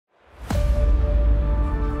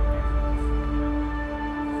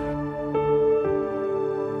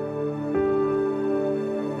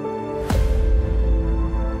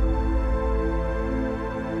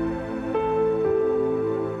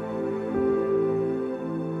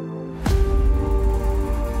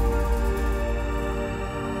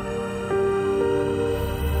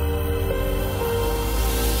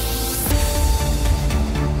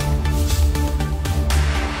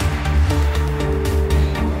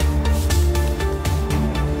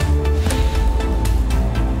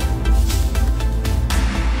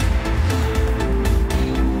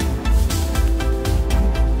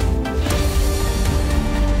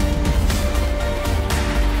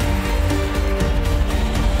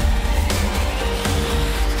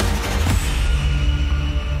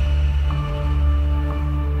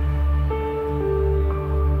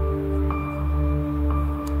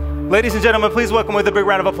Ladies and gentlemen, please welcome with a big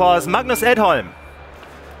round of applause, Magnus Edholm.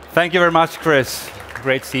 Thank you very much, Chris.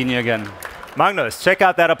 Great seeing you again. Magnus, check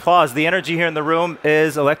out that applause. The energy here in the room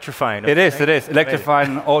is electrifying. It is.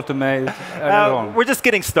 Electrifying, automated. We're just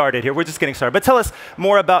getting started here. We're just getting started. But tell us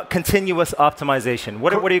more about continuous optimization.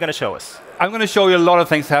 What are you going to show us? I'm going to show you a lot of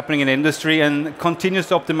things happening in industry, and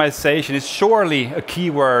continuous optimization is surely a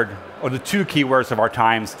keyword, or the two keywords of our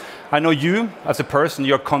times. I know you, as a person,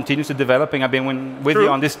 you're continuously developing. I've been with you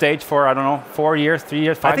on this stage for, I don't know, 4 years, 3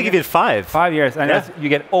 years, 5 years? I think you did 5. 5 years, and yeah.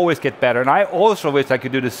 You always get better. And I also wish I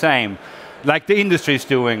could do the same, like the industry is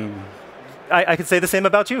doing. I could say the same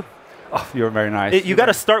about you. Oh, you're very nice. You got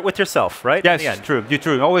to start with yourself, right? Yes, true. You're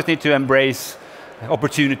true. You always need to embrace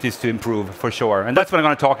opportunities to improve, for sure. And that's what I'm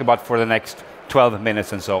going to talk about for the next 12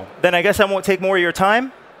 minutes and so. Then I guess I won't take more of your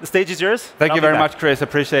time. The stage is yours. Thank you very much, Chris.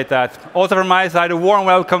 Appreciate that. Also from my side, a warm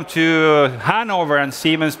welcome to Hanover and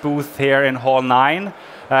Siemens booth here in Hall 9.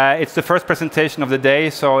 It's the first presentation of the day,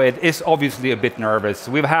 so it is obviously a bit nervous.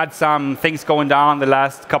 We've had some things going down the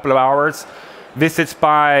last couple of hours. Visits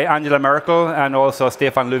by Angela Merkel and also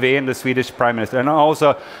Stefan Löfven, the Swedish Prime Minister. And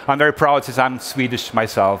also, I'm very proud since I'm Swedish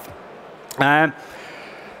myself.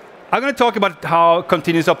 I'm going to talk about how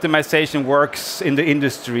continuous optimization works in the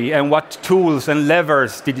industry and what tools and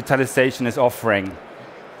levers digitalization is offering.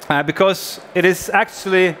 Because it is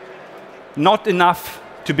actually not enough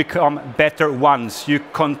to become better once. You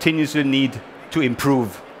continuously need to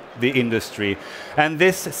improve the industry. And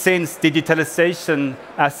this, since digitalization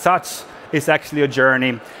as such is actually a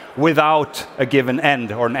journey without a given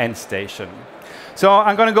end or an end station. So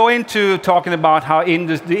I'm going to go into talking about how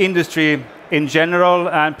the industry in general,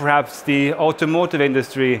 and perhaps the automotive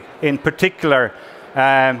industry in particular,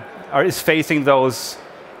 is facing those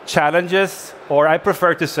challenges, or I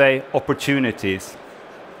prefer to say opportunities.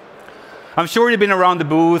 I'm sure you've been around the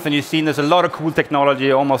booth and you've seen there's a lot of cool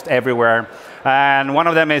technology almost everywhere. And one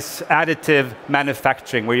of them is additive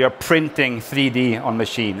manufacturing, where you're printing 3D on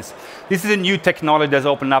machines. This is a new technology that's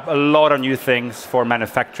opened up a lot of new things for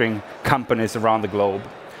manufacturing companies around the globe,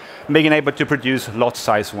 being able to produce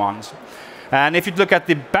lot-size ones. And if you look at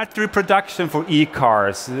the battery production for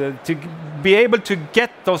e-cars, to be able to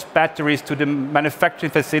get those batteries to the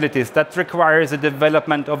manufacturing facilities, that requires the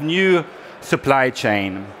development of new supply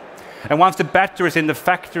chain. And once the battery is in the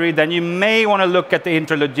factory, then you may want to look at the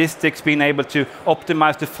intralogistics, being able to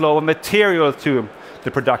optimize the flow of material to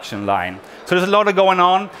the production line. So there's a lot going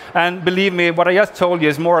on, and believe me, what I just told you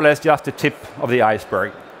is more or less just the tip of the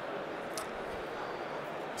iceberg.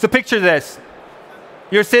 So picture this.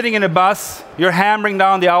 You're sitting in a bus, you're hammering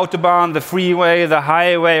down the Autobahn, the freeway, the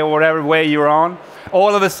highway, or whatever way you're on.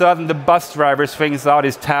 All of a sudden, the bus driver swings out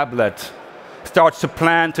his tablet, starts to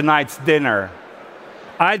plan tonight's dinner.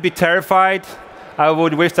 I'd be terrified. I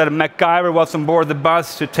would wish that MacGyver was on board the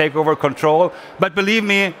bus to take over control. But believe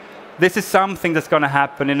me, this is something that's going to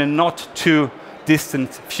happen in a not too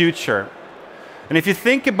distant future. And if you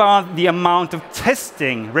think about the amount of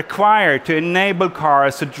testing required to enable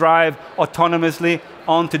cars to drive autonomously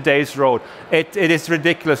on today's road, it is a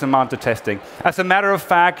ridiculous amount of testing. As a matter of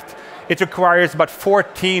fact, it requires about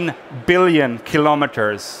 14 billion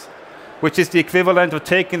kilometers, which is the equivalent of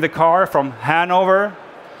taking the car from Hanover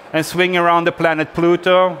and swing around the planet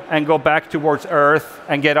Pluto and go back towards Earth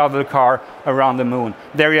and get out of the car around the moon.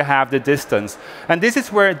 There you have the distance. And this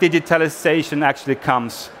is where digitalization actually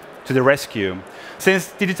comes to the rescue.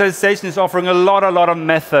 Since digitalization is offering a lot of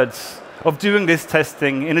methods of doing this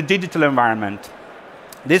testing in a digital environment,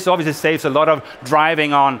 this obviously saves a lot of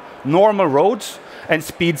driving on normal roads and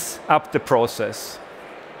speeds up the process.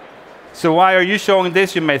 So why are you showing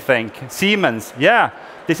this, you may think? Siemens, yeah,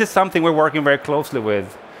 this is something we're working very closely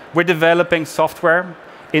with. We're developing software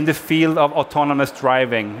in the field of autonomous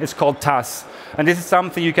driving. It's called TAS. And this is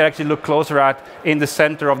something you can actually look closer at in the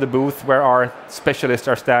center of the booth where our specialists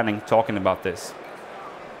are standing talking about this.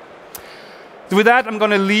 So with that, I'm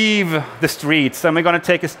going to leave the streets and we're going to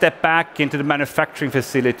take a step back into the manufacturing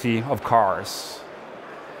facility of cars.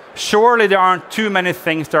 Surely there aren't too many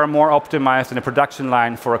things that are more optimized than a production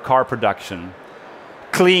line for a car production.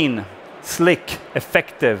 Clean, slick,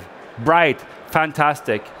 effective, bright,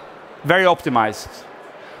 fantastic, very optimized.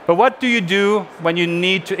 But what do you do when you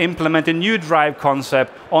need to implement a new drive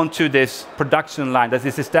concept onto this production line that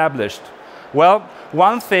is established? Well,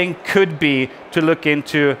 one thing could be to look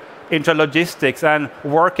into intralogistics and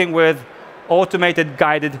working with automated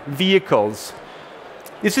guided vehicles.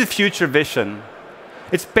 This is future vision.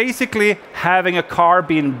 It's basically having a car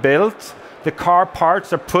being built the car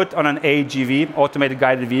parts are put on an AGV, automated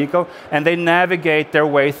guided vehicle, and they navigate their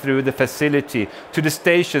way through the facility to the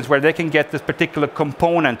stations where they can get this particular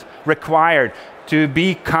component required to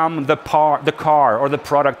become the car or the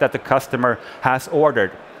product that the customer has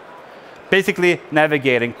ordered. Basically,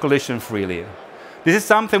 navigating collision freely. This is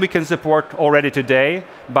something we can support already today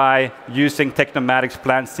by using Technomatic's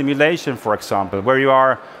plant simulation, for example, where you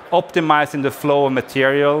are optimizing the flow of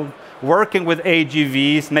material, working with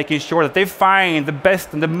AGVs, making sure that they find the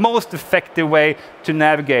best and the most effective way to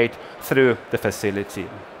navigate through the facility.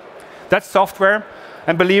 That's software,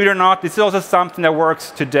 and believe it or not, this is also something that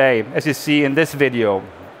works today, as you see in this video.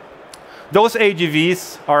 Those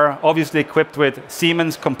AGVs are obviously equipped with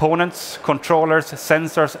Siemens components, controllers,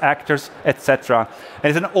 sensors, actors, etc. And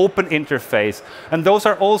it's an open interface. And those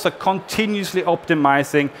are also continuously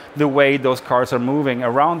optimizing the way those cars are moving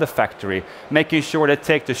around the factory, making sure they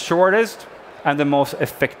take the shortest and the most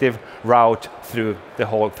effective route through the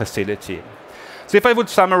whole facility. So if I would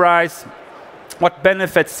summarize what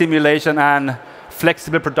benefits simulation and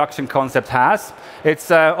flexible production concept has,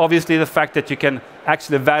 it's obviously the fact that you can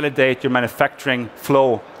actually validate your manufacturing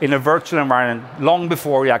flow in a virtual environment long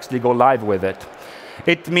before you actually go live with it.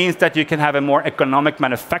 It means that you can have a more economic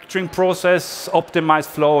manufacturing process, optimized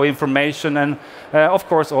flow of information, and of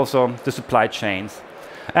course also the supply chains.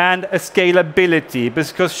 And a scalability,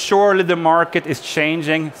 because surely the market is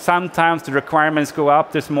changing. Sometimes the requirements go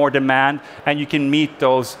up, there's more demand, and you can meet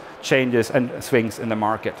those changes and swings in the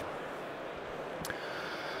market.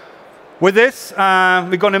 With this,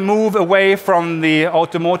 we're going to move away from the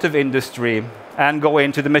automotive industry and go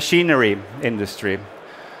into the machinery industry.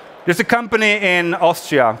 There's a company in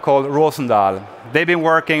Austria called Roosendahl. They've been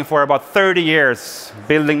working for about 30 years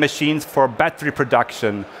building machines for battery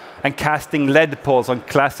production and casting lead poles on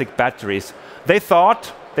classic batteries. They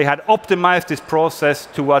thought they had optimized this process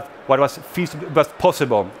to what was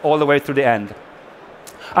possible all the way through the end,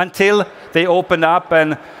 until they opened up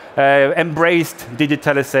and embraced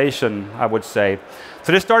digitalization, I would say.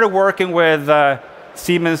 So they started working with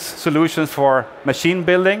Siemens solutions for machine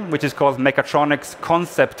building, which is called Mechatronics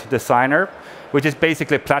Concept Designer, which is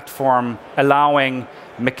basically a platform allowing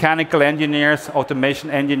mechanical engineers, automation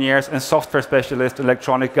engineers, and software specialists,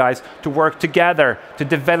 electronic guys, to work together to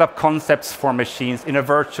develop concepts for machines in a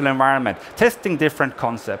virtual environment, testing different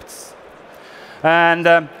concepts. And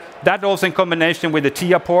that also in combination with the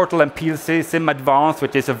TIA portal and PLC Sim Advanced,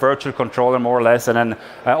 which is a virtual controller more or less, and an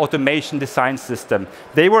automation design system.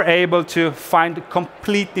 They were able to find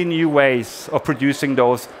completely new ways of producing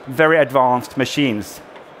those very advanced machines.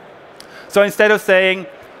 So instead of saying,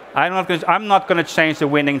 I'm not going to change the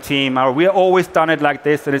winning team, or we have always done it like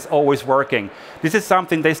this and it's always working. This is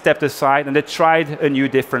something they stepped aside and they tried a new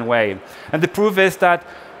different way. And the proof is that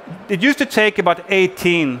it used to take about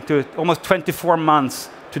 18 to almost 24 months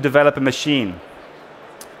to develop a machine.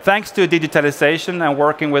 Thanks to digitalization and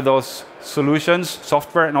working with those solutions,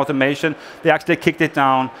 software and automation, they actually kicked it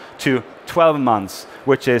down to 12 months,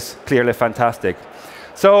 which is clearly fantastic.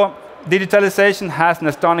 So digitalization has an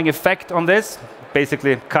astounding effect on this,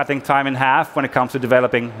 basically cutting time in half when it comes to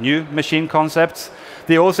developing new machine concepts.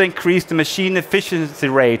 They also increased the machine efficiency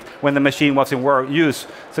rate when the machine was in use.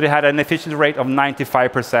 So they had an efficiency rate of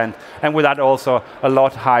 95%, and with that also a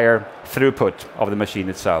lot higher throughput of the machine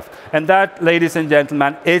itself. And that, ladies and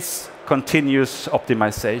gentlemen, is continuous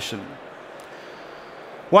optimization.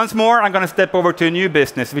 Once more, I'm going to step over to a new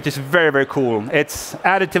business, which is very, very cool. It's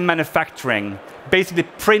additive manufacturing, basically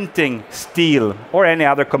printing steel or any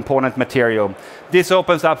other component material. This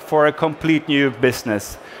opens up for a complete new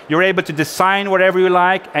business. You're able to design whatever you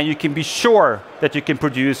like, and you can be sure that you can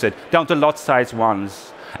produce it, down to lot size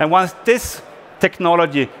ones. And once this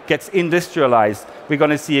technology gets industrialized, we're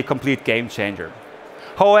going to see a complete game changer.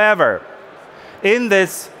 However, in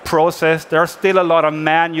this process, there's still a lot of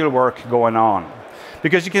manual work going on.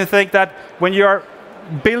 Because you can think that when you're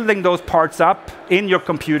building those parts up in your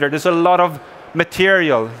computer, there's a lot of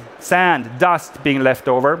material, sand, dust being left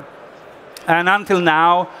over. And until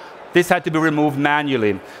now, this had to be removed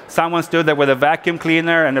manually. Someone stood there with a vacuum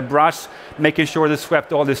cleaner and a brush, making sure they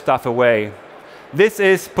swept all this stuff away. This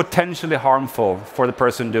is potentially harmful for the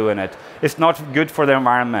person doing it. It's not good for the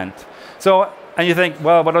environment. So, and you think,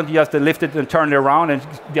 well, why don't you just lift it and turn it around and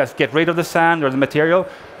just get rid of the sand or the material?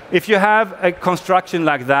 If you have a construction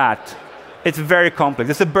like that, it's very complex.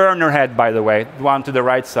 It's a burner head, by the way, the one to the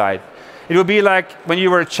right side. It would be like when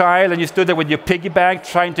you were a child and you stood there with your piggy bank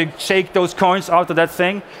trying to shake those coins out of that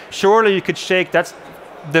thing. Surely you could shake that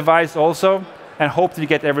device also and hope that you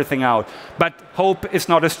get everything out. But hope is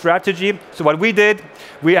not a strategy. So what we did,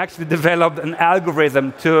 we actually developed an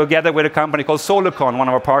algorithm together with a company called Solicon, one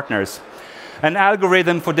of our partners. an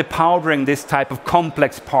algorithm for depowdering this type of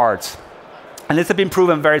complex parts. And this has been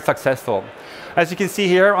proven very successful. As you can see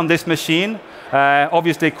here on this machine,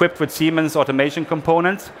 obviously equipped with Siemens automation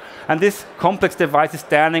components, and this complex device is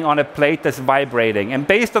standing on a plate that's vibrating. And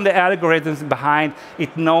based on the algorithms behind,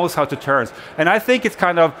 it knows how to turn. And I think it's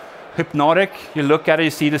kind of hypnotic. You look at it,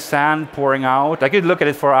 you see the sand pouring out. I could look at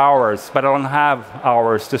it for hours, but I don't have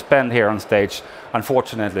hours to spend here on stage,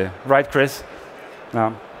 unfortunately. Right, Chris?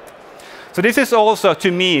 No. So this is also, to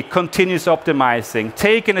me, continuous optimizing,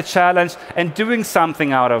 taking a challenge and doing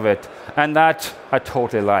something out of it. And that I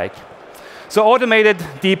totally like. So automated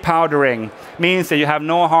depowdering means that you have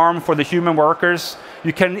no harm for the human workers.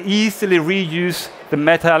 You can easily reuse the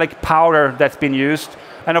metallic powder that's been used.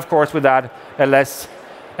 And of course, with that, a less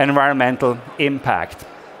environmental impact.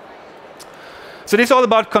 So this is all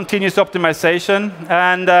about continuous optimization.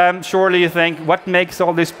 And surely you think, what makes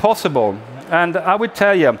all this possible? And I would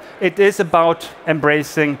tell you, it is about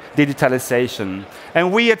embracing digitalization.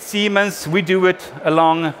 And we at Siemens, we do it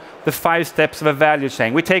along the 5 steps of a value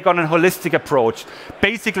chain. We take on a holistic approach,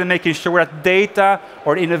 basically making sure that data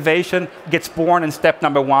or innovation gets born in step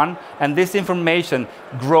number 1, and this information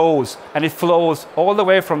grows, and it flows all the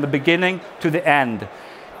way from the beginning to the end.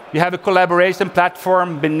 You have a collaboration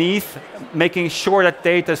platform beneath, making sure that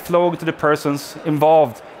data is flowing to the persons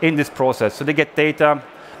involved in this process, so they get data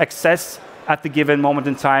access at the given moment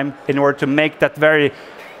in time in order to make that very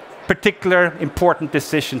particular important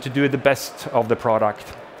decision to do the best of the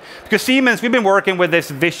product. Because Siemens, we've been working with this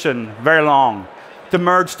vision very long, to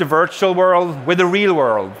merge the virtual world with the real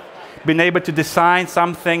world. Been able to design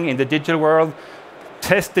something in the digital world,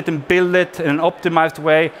 test it and build it in an optimized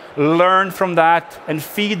way, learn from that, and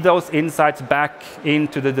feed those insights back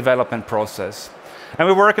into the development process. And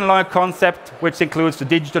we're working along a concept which includes the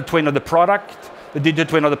digital twin of the product, the digital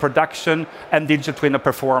twin of the production, and digital twin of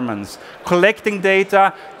performance. Collecting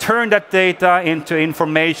data, turn that data into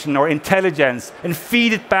information or intelligence, and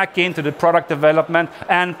feed it back into the product development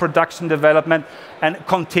and production development, and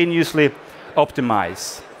continuously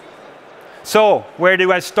optimize. So, where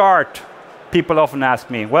do I start? People often ask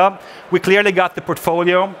me. Well, we clearly got the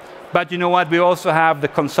portfolio, but you know what? We also have the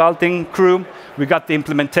consulting crew, we got the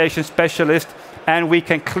implementation specialist, and we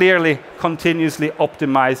can clearly continuously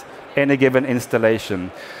optimize any given installation.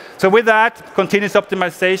 So with that, continuous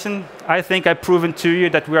optimization, I think I've proven to you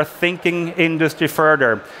that we are thinking industry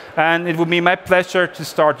further. And it would be my pleasure to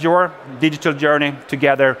start your digital journey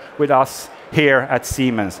together with us here at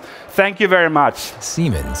Siemens. Thank you very much.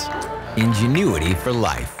 Siemens, ingenuity for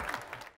life.